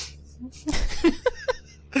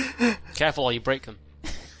 Careful or you break them.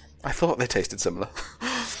 I thought they tasted similar.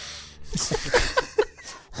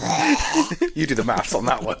 You do the maths on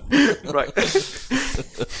that one. Right.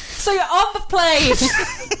 So you're on the plane!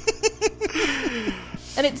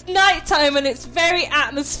 And it's night time and it's very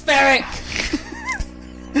atmospheric.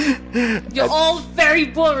 You're all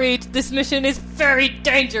very worried. This mission is very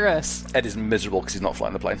dangerous. Ed is miserable because he's not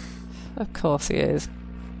flying the plane. Of course he is.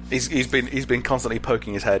 He's been constantly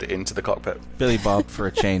poking his head into the cockpit. Billy Bob for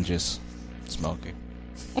a change is smoking.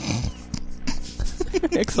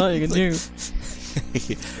 Exciting and new.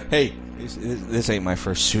 Hey, this ain't my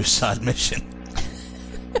first suicide mission.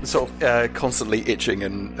 Sort of constantly itching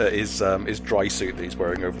and his dry suit that he's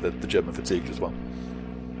wearing over the German fatigues as well.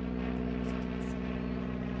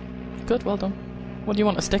 Good, well done. What do you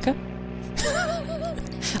want, a sticker?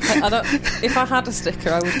 I don't. If I had a sticker,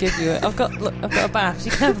 I would give you it. I've got a badge.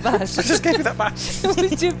 You can have a badge. I just gave you that badge.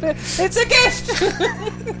 It's a gift.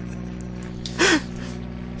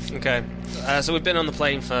 Okay, so we've been on the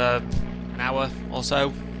plane for an hour or so.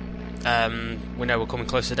 We know we're coming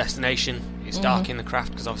close to destination. It's dark in the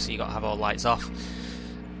craft because obviously you got to have all lights off.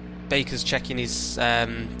 Baker's checking his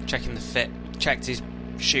checking the fit, checked his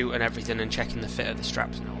chute and everything, and checking the fit of the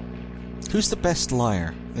straps and all. Who's the best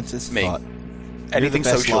liar? It's me. Thought. Anything You're the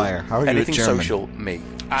best social. Liar. How are Anything you at German? social, me.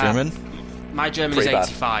 German? My German Pretty is bad.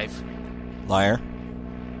 85. Liar.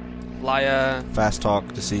 Liar. Fast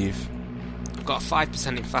talk. Deceive. I've got a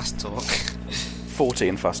 5% in fast talk. 40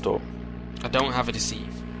 in fast talk. I don't have a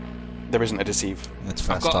deceive. There isn't a deceive. It's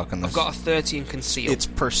fast talk in this. I've got a 30 in conceal. It's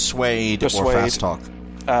persuade or fast talk.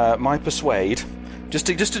 My persuade. Just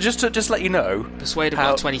to let you know. Persuade, I've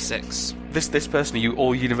got 26. This person you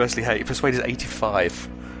all universally hate. Persuade is 85.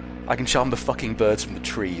 I can charm the fucking birds from the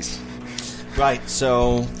trees. Right.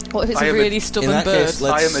 So. What if it's a really stubborn bird? Case,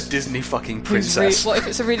 I am a Disney fucking princess. What if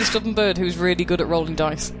it's a really stubborn bird who's really good at rolling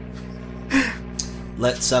dice?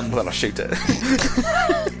 Let's Well, then I'll shoot it.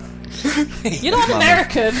 You're not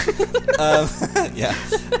American.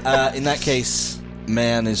 Yeah. In that case,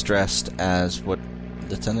 man is dressed as what?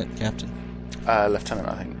 Lieutenant, captain. Lieutenant,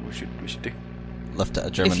 I think we should do.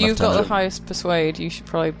 German If you've lieutenant. got the highest persuade, you should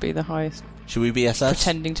probably be the highest. Should we be SS?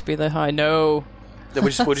 Pretending to be the high. No. We'll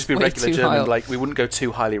just be Way regular too German. high. Like, we wouldn't go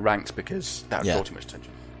too highly ranked because that would draw too much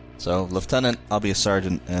attention. So, lieutenant, I'll be a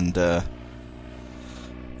sergeant, and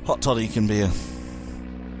Hot Toddy can be a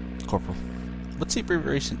corporal. What's the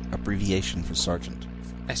abbreviation for sergeant?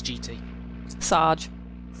 SGT. Sarge.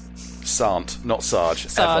 Sant, not Sarge.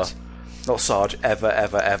 Sarge. Ever. Not Sarge, ever.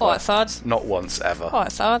 Alright, Sarge. Not once, ever.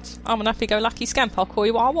 Alright, Sarge. I'm an happy-go-lucky scamp. I'll call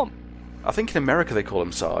you what I want. I think in America they call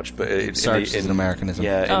him Sarge, but Sarge is an Americanism.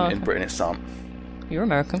 Yeah, in Britain it's Sant. You're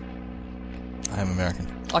American. I am American.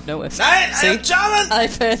 I've noticed. I am German! I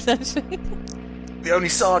pay attention. The only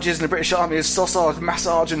Sarges in the British Army is sausage,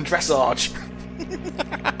 massage, and dressage.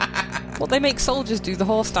 What, they make soldiers do the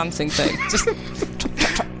horse dancing thing? Just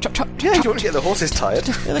chop, chop, Yeah, you want to get the horses tired.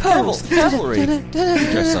 Yeah, the cavalry.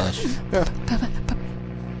 Dressage.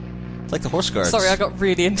 It's like the horse guards. Sorry, I got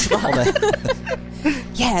really into that.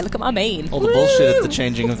 Yeah, look at my mane. All the bullshit at the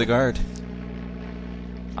changing of the guard.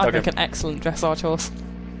 I'd make an excellent dressage horse.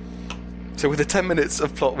 So with the 10 minutes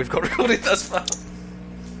of plot we've got recorded thus far.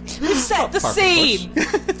 We've set the scene!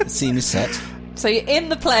 The scene is set. So you're in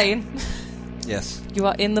the plane. Yes. You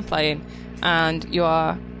are in the plane, and you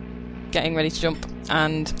are getting ready to jump,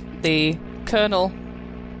 and the colonel,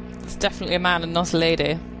 it's definitely a man and not a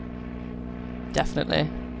lady, definitely,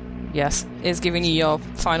 yes, is giving you your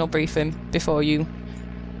final briefing before you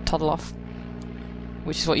toddle off,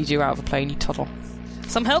 which is what you do out of a plane, you toddle.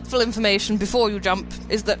 Some helpful information before you jump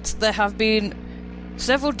is that there have been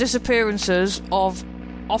several disappearances of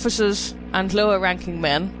officers and lower-ranking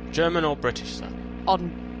men. German or British, sir?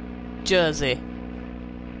 On Jersey.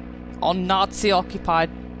 On Nazi-occupied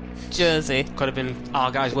Jersey. Could have been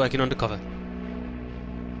our guys working undercover.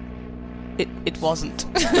 It wasn't.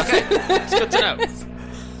 Okay, it's good to know.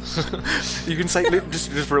 You can say,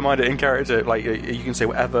 just a reminder in character, like, you can say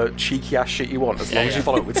whatever cheeky ass shit you want as long as you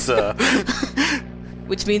follow it with sir.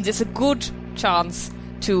 Which means it's a good chance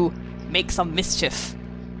to make some mischief.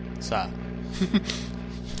 Sir.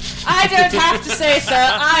 I don't have to say, sir.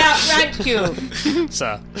 I outrank you.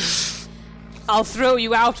 Sir. I'll throw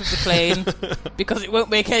you out of the plane because it won't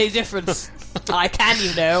make any difference. I can,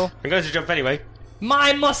 you know. I'm going to jump anyway.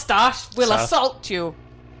 My moustache will Sir. assault you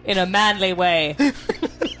in a manly way.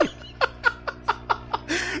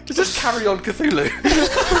 Just carry on Cthulhu.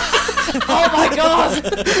 Oh my god!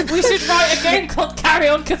 We should write a game called Carry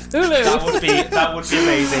On Cthulhu. That would be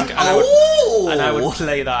amazing. And I would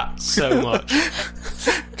play that so much.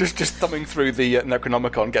 just thumbing through the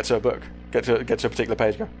Necronomicon, get to a book, get to a particular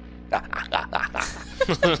page, go.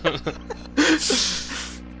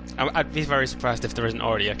 I'd be very surprised if there isn't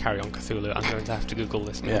already a Carry On Cthulhu. I'm going to have to Google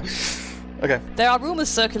this now. Yeah. Okay. There are rumours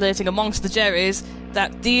circulating amongst the Jerrys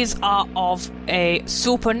that these are of a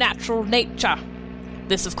supernatural nature.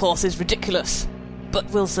 This, of course, is ridiculous, but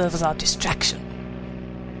will serve as our distraction.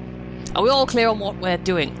 Are we all clear on what we're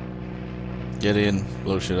doing? Get in,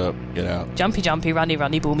 blow shit up, get out. Jumpy, jumpy, runny,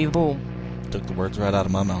 runny, boomy, boom. Took the words right out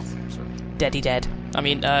of my mouth. Sorry. Deady dead. I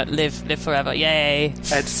mean, live forever. Yay.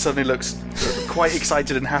 Ed suddenly looks quite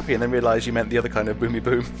excited and happy, and then realises you meant the other kind of boomy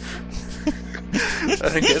boom. And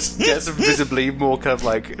then gets visibly more kind of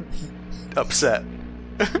like upset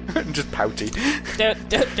and just pouty.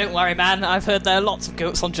 Don't worry, man. I've heard there are lots of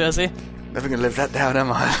goats on Jersey. Never gonna live that down,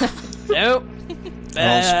 am I? Nope.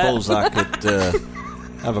 I don't suppose I could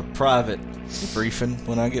have a private briefing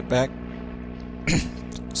when I get back,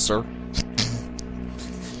 sir.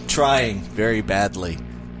 Trying very badly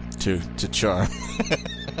to charm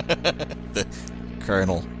the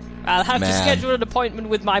colonel. I'll have to schedule an appointment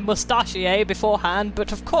with my moustachier beforehand,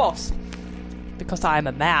 but of course, because I am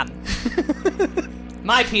a man,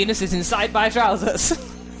 my penis is inside my trousers.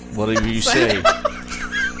 Whatever you say.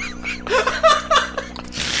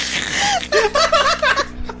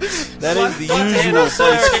 That is the usual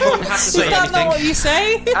place. Didn't have to say Is that anything. not what you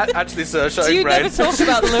say? Actually, sir, Do showing you brain. never talk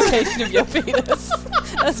about the location of your penis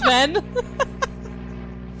as men?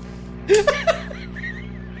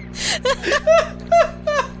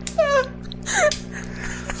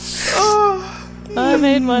 I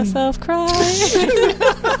made myself cry.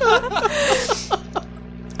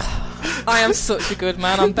 I am such a good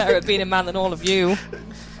man. I'm better at being a man than all of you.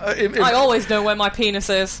 I always know where my penis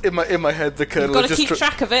is. In my head, the colonel You've got to just keep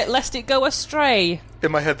track of it, lest it go astray.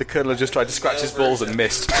 in my head, the colonel just tried to scratch his balls and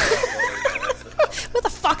missed. Where the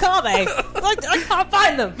fuck are they? I can't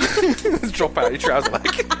find them. Just drop out your trouser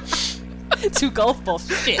leg. 2 golf balls.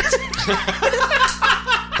 Shit.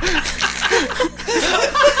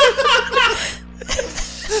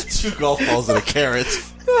 Two golf balls and a carrot.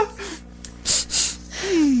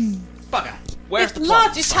 Bugger. Where's the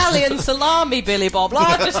large plot? Italian salami, Billy Bob.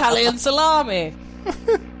 Large Italian salami.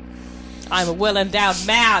 I'm a well-endowed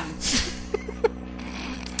man.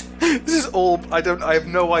 This is all. I have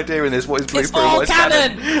no idea in this what is blueprint. It's all what is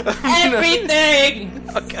canon. Everything.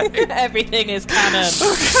 Okay. Everything is canon.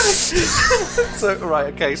 So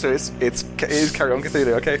right, okay. So it is Carry On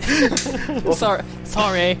Cthulhu. Okay.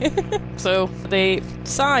 Sorry. So the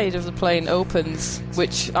side of the plane opens,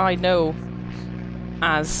 which I know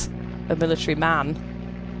as a military man.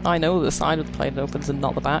 I know the side of the plane opens and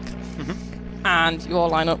not the back. Mm-hmm. And you all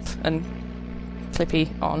line up and Clippy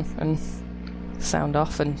on and sound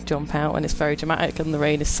off and jump out, and it's very dramatic, and the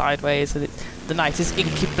rain is sideways, and the night is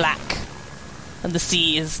inky black, and the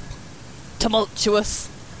sea is tumultuous.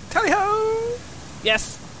 Tally-ho!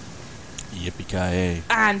 Yes. Yippee-ki-yay.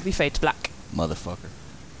 And we fade to black. Motherfucker.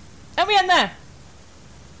 And we end there.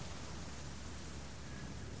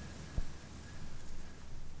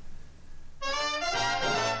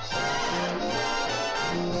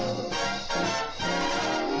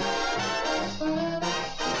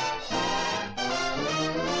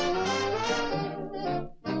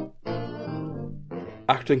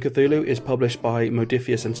 Acton Cthulhu is published by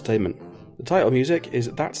Modiphius Entertainment. The title music is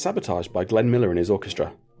That's Sabotage by Glenn Miller and his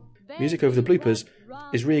orchestra. Music over the bloopers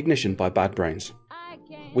is Reignition by Bad Brains.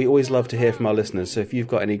 We always love to hear from our listeners, so if you've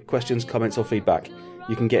got any questions, comments or feedback,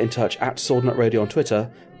 you can get in touch at Swordnut Radio on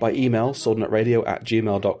Twitter, by email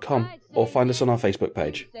swordnutradio@gmail.com, or find us on our Facebook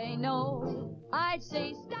page.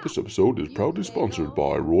 This episode is proudly sponsored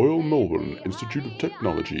by Royal Melbourne Institute of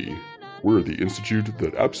Technology. We're the institute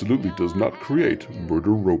that absolutely does not create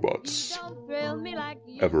murder robots.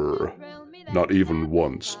 Ever. Not even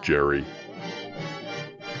once, Jerry.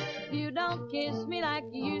 You don't kiss me like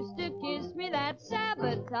you used to kiss me, that's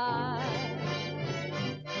sabotage.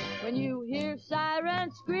 When you hear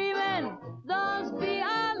sirens screaming, those be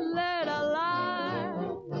alert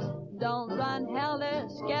alarms. Don't run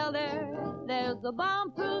helter-skelter, there's a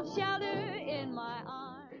bomb-proof shelter in my arms.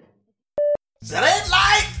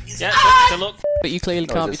 Yeah, to look. But you clearly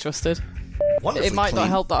can't be trusted. It might not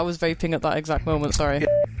help that I was vaping at that exact moment, sorry.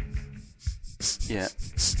 Yeah.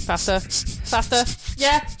 Faster.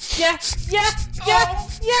 Yeah.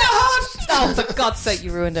 Oh, for God's sake,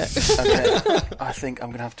 you ruined it. Okay. I think I'm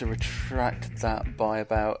going to have to retract that by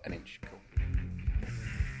about an inch.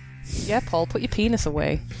 Yeah, Paul, put your penis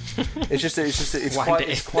away. It's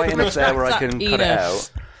quite enough there where I can cut it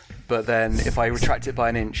out. But then, if I retract it by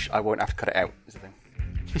an inch, I won't have to cut it out, is the thing.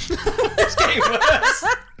 It's getting worse.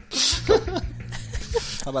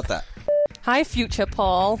 How about that? Hi, future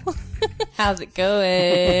Paul. How's it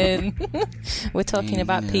going? We're talking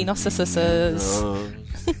about penises.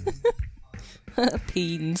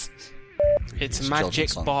 Peens. It's a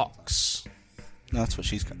magic box. No, that's what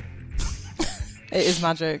she's got. It is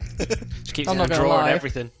magic. She keeps I'm it in not a gonna drawer lie. and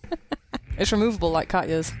everything. It's removable like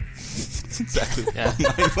Katya's. Exactly. Yeah.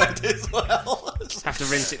 Mine went as well. Have to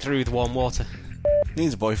rinse it through with warm water.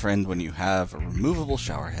 Needs a boyfriend when you have a removable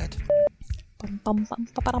shower head. You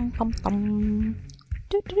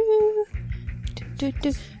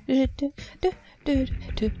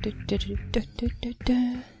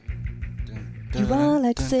are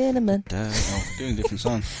like cinnamon. Doing a different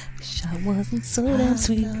song. I wasn't so damn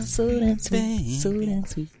sweet, so damn sweet, so damn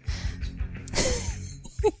sweet.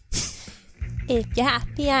 If you're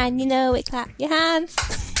happy and you know it, clap your hands.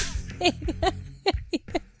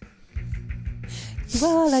 You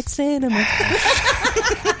are like cinnamon.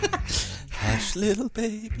 Hush, little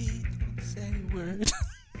baby, don't say a word.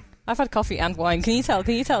 I've had coffee and wine. Can you tell?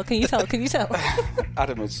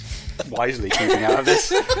 Adam is wisely keeping out of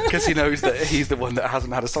this because he knows that he's the one that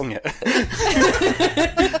hasn't had a song yet.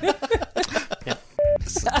 Yeah.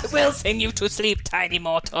 I will sing you to sleep, tiny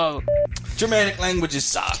mortal. Germanic languages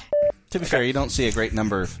suck. To be fair, you don't see a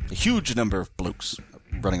huge number of blokes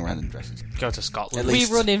running around in dresses. Go to Scotland. We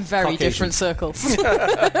run in very different circles.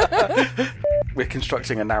 We're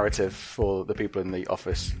constructing a narrative for the people in the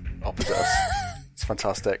office opposite us. It's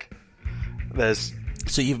fantastic.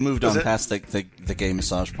 So you've moved on past the gay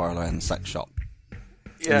massage parlour and the sex shop.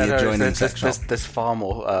 Yeah, there's far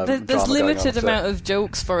more. There's limited amount of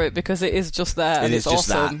jokes for it because it is just there. It is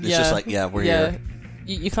just awesome. that. It's just like, we're here.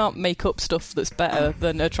 You can't make up stuff that's better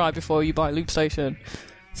than a try before you buy lube station.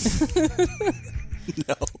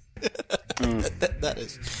 No. That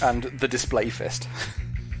is. And the display fist.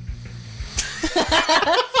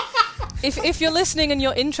 If you're listening and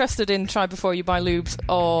you're interested in Try Before You Buy Lubes,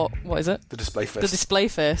 or what is it? The display fist. The display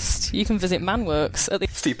fist. You can visit Manworks at the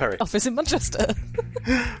Steve Perry office in Manchester.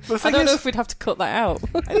 I don't know if we'd have to cut that out.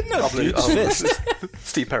 I didn't know dude's fist.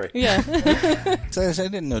 Steve Perry. Yeah. So I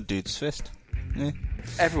didn't know dude's fist. Yeah.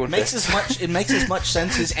 Everyone makes fists. It makes as much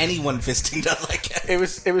sense as anyone fisting does, I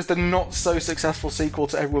guess. It was the not so successful sequel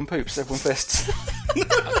to Everyone Poops, Everyone Fists.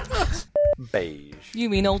 Beige. You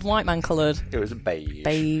mean old white man coloured? It was beige.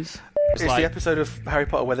 Beige. It's the episode of Harry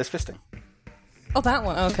Potter where there's fisting. Oh, that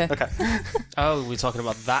one. Okay. Okay. Oh, we're talking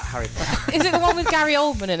about that Harry Potter. Is it the one with Gary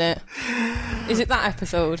Oldman in it? Is it that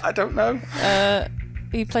episode? I don't know.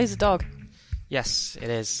 He plays a dog. Yes, it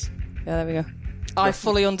is. Yeah, there we go. I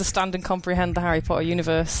fully understand and comprehend the Harry Potter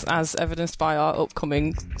universe, as evidenced by our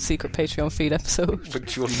upcoming secret Patreon feed episode.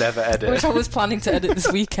 Which you'll never edit. Which I was planning to edit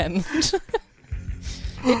this weekend.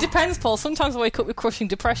 It depends, Paul. Sometimes I wake up with crushing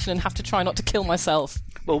depression and have to try not to kill myself.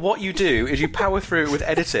 Well, what you do is you power through it with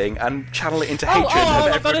editing and channel it into hatred. All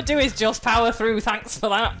I've got to do is just power through. Thanks for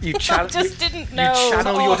that. I just didn't know. You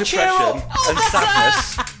channel your depression and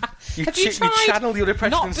sadness. You channel your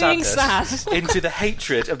depression and sadness into the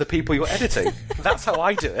hatred of the people you're editing. That's how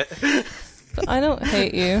I do it. But I don't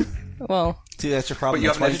hate you. Well, see, that's your problem. But you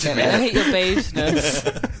haven't edited me. I hate your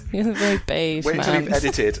beigeness. You're very beige, Wait until you've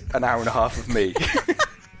edited an hour and a half of me.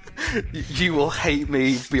 You will hate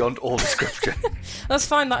me beyond all description. That's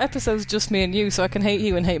fine. That episode's just me and you, so I can hate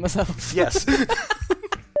you and hate myself. Yes.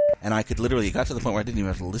 And I could literally, it got to the point where I didn't even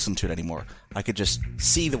have to listen to it anymore. I could just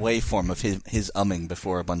see the waveform of his umming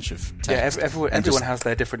before a bunch of text. Yeah, everyone has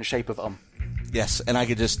their different shape of Yes, and I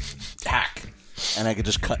could just hack, and I could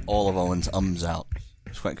just cut all of Owen's ums out.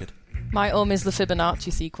 It's quite good. My is the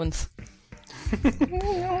Fibonacci sequence.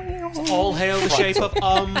 All hail the shape of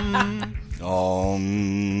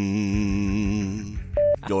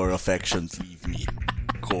Your affections leave me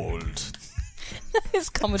cold. It's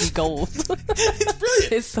comedy gold. It's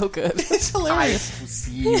brilliant. It's so good. It's hilarious. Nice to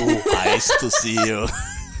see you. Nice to see you.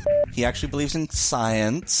 He actually believes in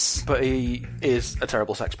science. But he is a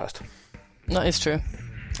terrible sex pest. That is true.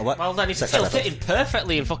 What? Well, then he'd still fit in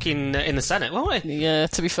perfectly in fucking in the Senate, won't he? Yeah,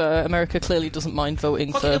 to be fair, America clearly doesn't mind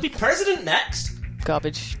voting for... He'll be president next!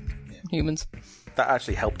 Garbage humans. That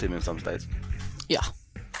actually helped him in some states. Yeah.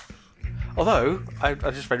 Although, I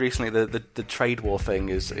just read recently the trade war thing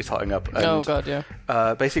is hotting up. And, oh, God, yeah.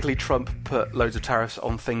 Basically, Trump put loads of tariffs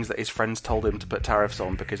on things that his friends told him to put tariffs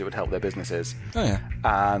on because it would help their businesses. Oh, yeah.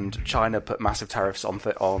 And China put massive tariffs on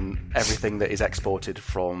everything that is exported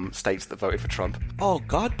from states that voted for Trump. Oh,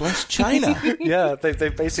 God bless China. Yeah, they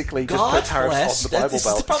basically just put tariffs on the Bible Belt. This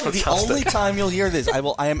is probably the only time you'll hear this.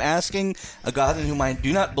 I am asking a God in whom I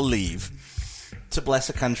do not believe to bless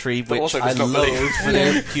a country which I loathe for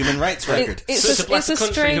their human rights record. To bless a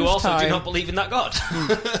country who also do not believe in that God.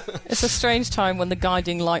 It's a strange time when the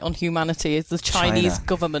guiding light on humanity is the Chinese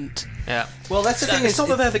government. Yeah. Well, that's the thing. It's not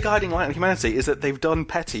that they're the guiding light on humanity, is that they've done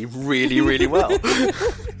petty really, really well.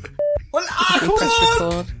 Well,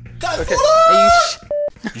 Okay.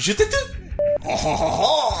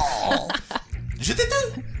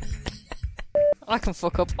 I can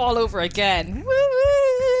fuck up all over again.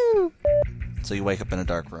 Woo! So you wake up in a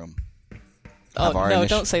dark room. Oh, no,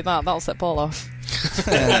 don't say that. That'll set Paul off.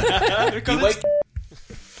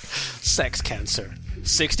 Sex cancer.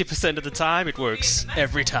 60% of the time, it works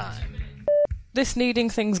every time. This needing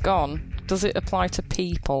things gone, does it apply to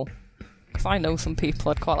people? Because I know some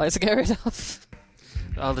people I'd quite like to get rid of.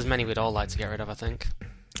 Oh, there's many we'd all like to get rid of, I think.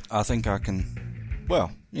 I think I can...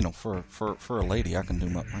 Well, you know, for a lady, I can do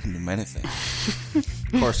many things.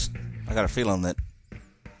 Of course, I got a feeling that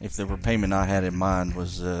if the repayment I had in mind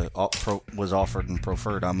was offered and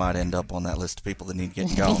preferred, I might end up on that list of people that need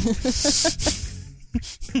getting gone.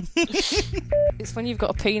 It's when you've got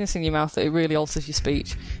a penis in your mouth that it really alters your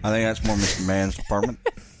speech. I think that's more Mr. Mann's department.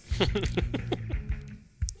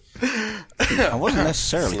 I wasn't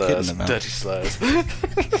necessarily kidding about dirty slurs.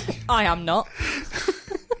 I am not.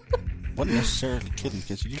 Wasn't necessarily kidding,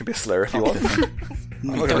 because you can be a slur if you want.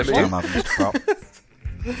 You're not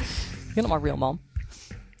my real mom.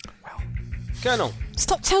 Colonel.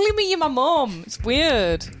 Stop telling me you're my mom. It's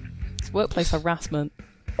weird. It's workplace harassment.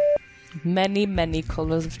 Many, many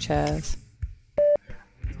colours of chairs.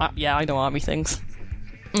 Yeah, I know army things.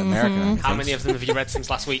 American How many of them have you read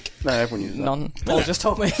since last week? No, everyone uses that. None. Paul just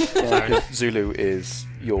told me. Yeah, Zulu is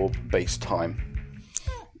your base time.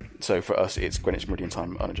 So for us, it's Greenwich Meridian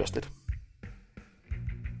time unadjusted.